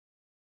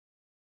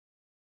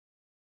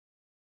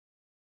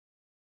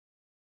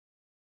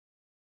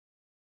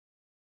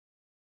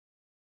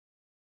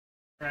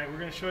Alright, we're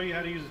going to show you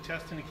how to use a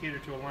test indicator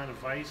to align a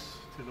vise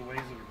to the ways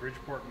of a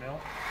Bridgeport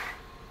mill.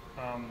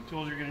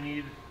 Tools you're going to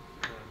need: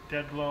 a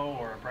dead blow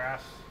or a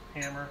brass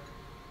hammer,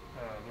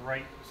 the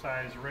right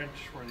size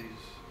wrench for these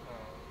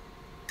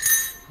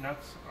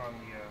nuts on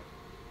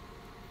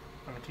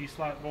the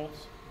T-slot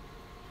bolts,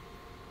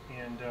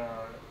 and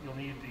you'll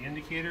need the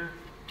indicator,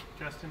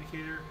 test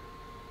indicator,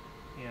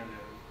 and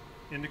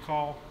an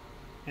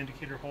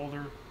indicator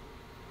holder.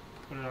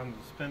 Put it on the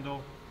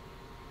spindle.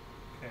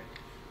 Okay.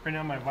 Right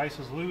now my vise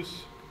is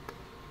loose.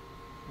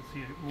 You can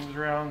see it moves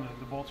around,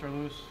 the bolts are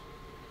loose.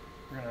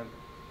 We're going to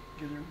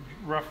get it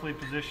roughly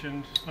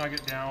positioned, snug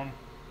it down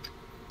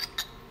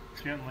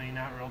gently,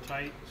 not real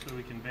tight, so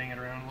we can bang it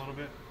around a little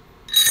bit.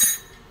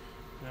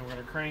 And then we're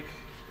going to crank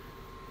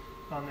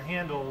on the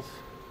handles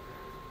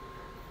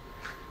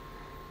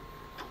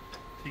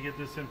to get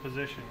this in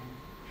position.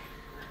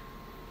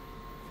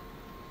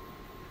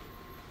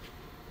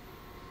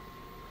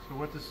 So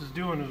what this is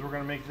doing is we're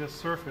going to make this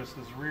surface,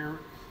 this rear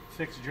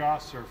fixed jaw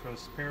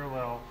surface,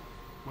 parallel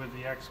with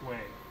the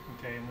X-way.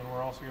 Okay, and then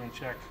we're also going to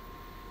check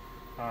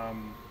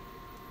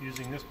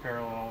using this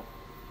parallel,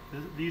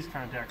 these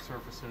contact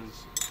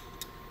surfaces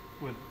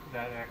with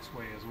that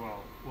X-way as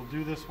well. We'll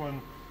do this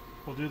one,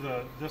 we'll do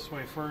this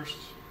way first,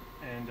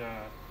 and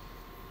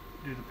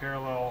do the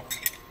parallel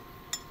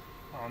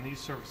on these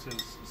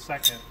surfaces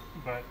second,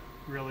 but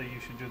really you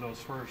should do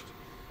those first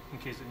in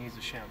case it needs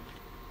a shim.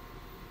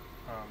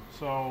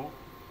 So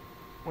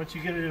once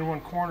you get it in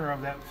one corner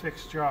of that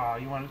fixed jaw,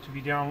 you want it to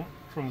be down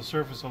from the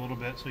surface a little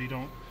bit so you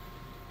don't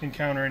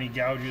encounter any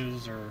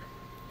gouges or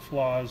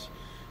flaws.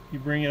 You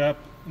bring it up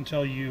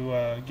until you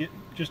get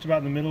just about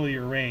in the middle of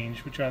your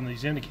range, which on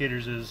these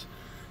indicators is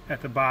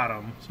at the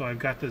bottom. So I've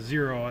got the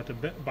 0 at the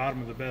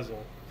bottom of the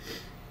bezel.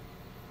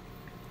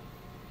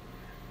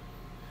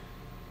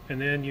 And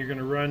then you're going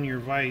to run your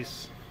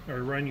vise,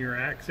 or run your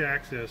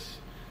x-axis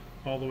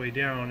all the way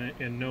down,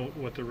 and note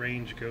what the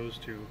range goes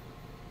to.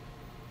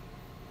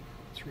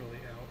 It's really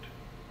out.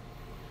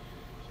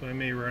 So I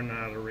may run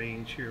out of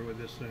range here with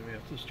this, and I may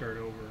have to start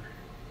over.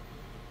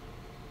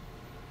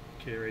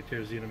 Okay, right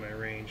there's the end of my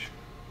range.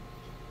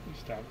 Let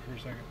me stop it for a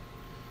second.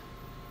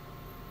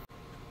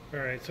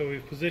 Alright, so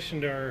we've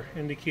positioned our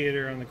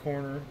indicator on the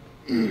corner.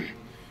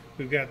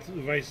 We've got the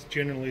vise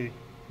generally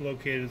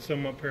located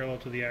somewhat parallel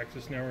to the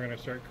axis. Now we're going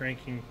to start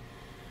cranking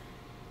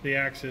the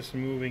axis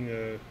and moving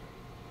the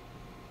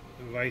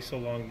vise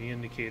along the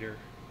indicator.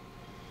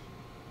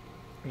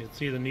 You can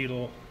see the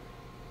needle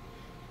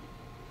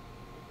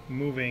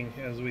moving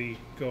as we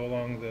go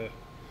along the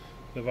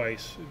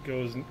vise. It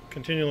goes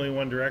continually in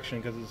one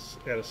direction because it's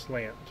at a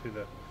slant to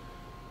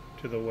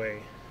the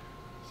way.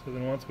 So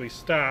then once we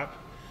stop,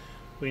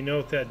 we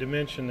note that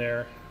dimension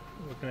there,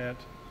 looking at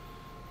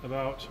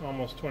about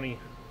almost 20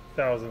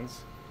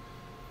 thousandths.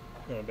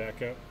 I'm going to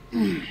back up.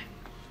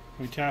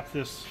 We tap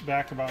this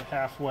back about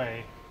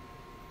halfway,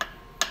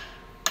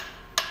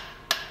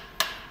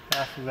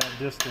 half of that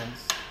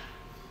distance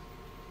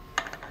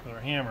with our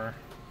hammer,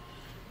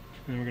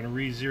 and then we're going to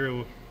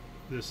re-zero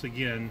this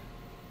again,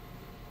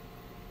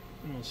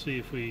 and we'll see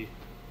if we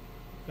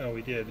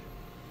did.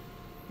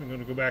 I'm going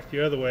to go back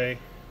the other way.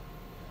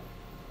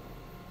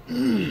 So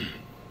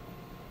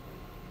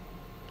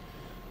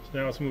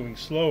now it's moving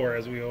slower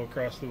as we go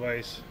across the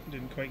vise.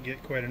 Didn't quite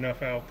get quite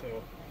enough out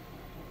though.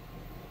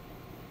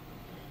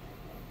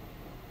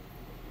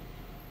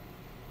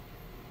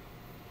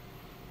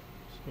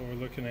 So we're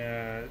looking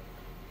at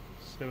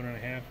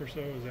 7.5 or so.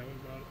 Is that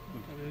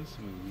what it is?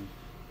 Mm-hmm.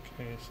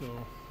 Okay, so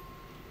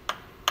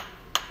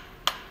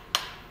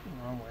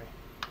wrong way.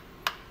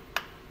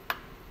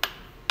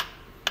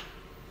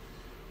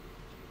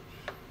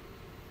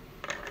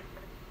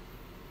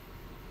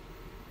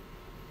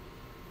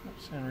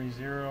 Oops, and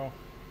re-zero.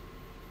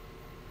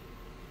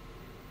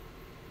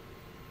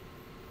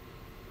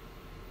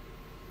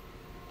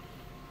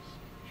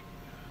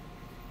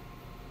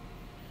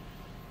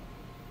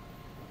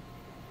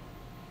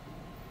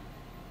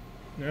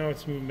 Now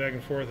it's moving back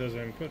and forth as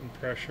I'm putting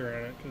pressure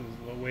on it because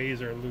the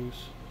ways are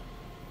loose,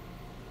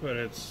 but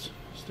it's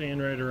staying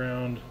right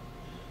around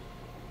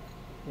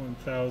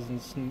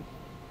 1/1000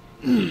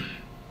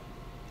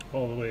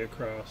 all the way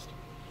across.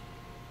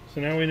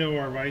 So now we know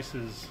our vise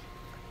is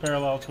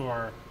parallel to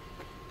our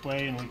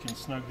way, and we can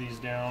snug these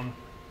down.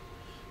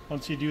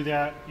 Once you do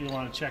that, you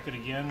want to check it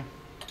again.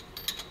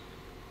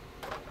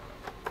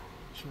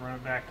 Just run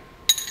it back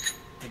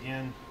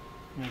again,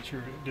 make sure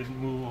it didn't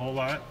move a whole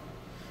lot.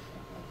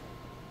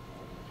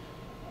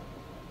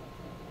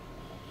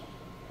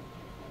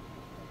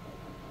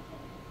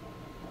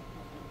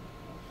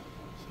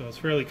 So it's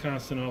fairly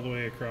constant all the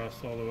way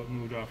across, although it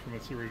moved off from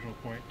its original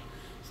point.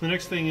 So the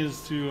next thing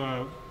is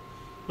to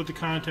put the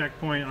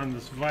contact point on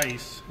this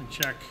vise and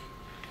check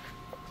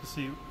to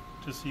see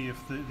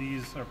if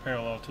these are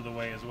parallel to the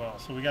way as well.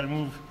 So we got to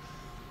move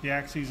the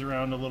axes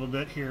around a little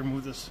bit here,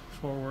 move this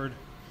forward.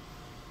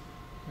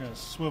 I'm going to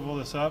swivel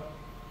this up,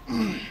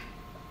 this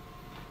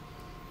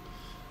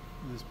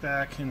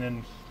back, and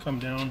then come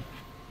down,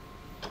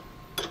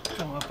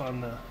 come up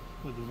on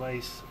with the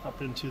vise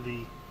up into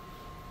the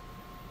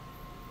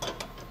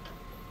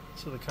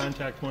So the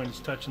contact point is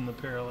touching the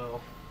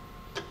parallel.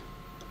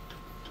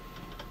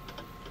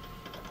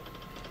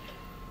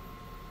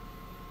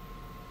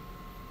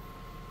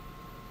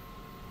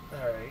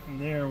 Alright, and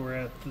there we're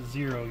at the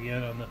 0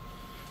 again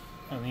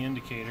on the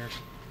indicator.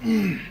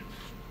 So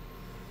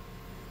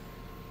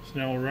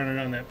now we'll run it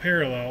on that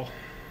parallel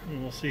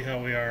and we'll see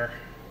how we are.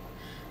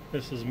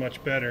 This is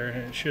much better,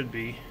 and it should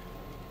be,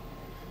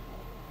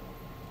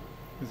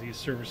 because these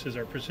surfaces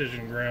are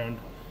precision ground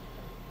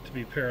to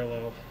be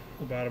parallel,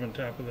 the bottom and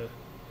top of the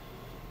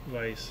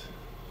vise.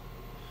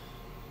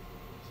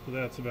 So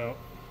that's about,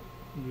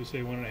 we say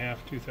 1.5,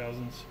 2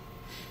 thousandths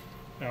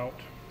out.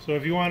 So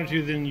if you wanted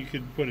to, then you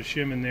could put a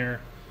shim in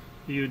there.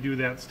 You would do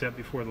that step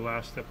before the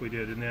last step we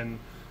did, and then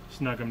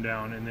snug them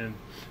down, and then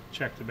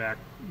check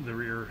the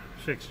rear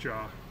fixed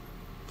jaw.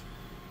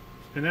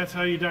 And that's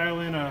how you dial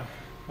in a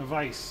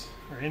vise,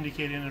 or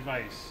indicate in a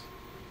vise.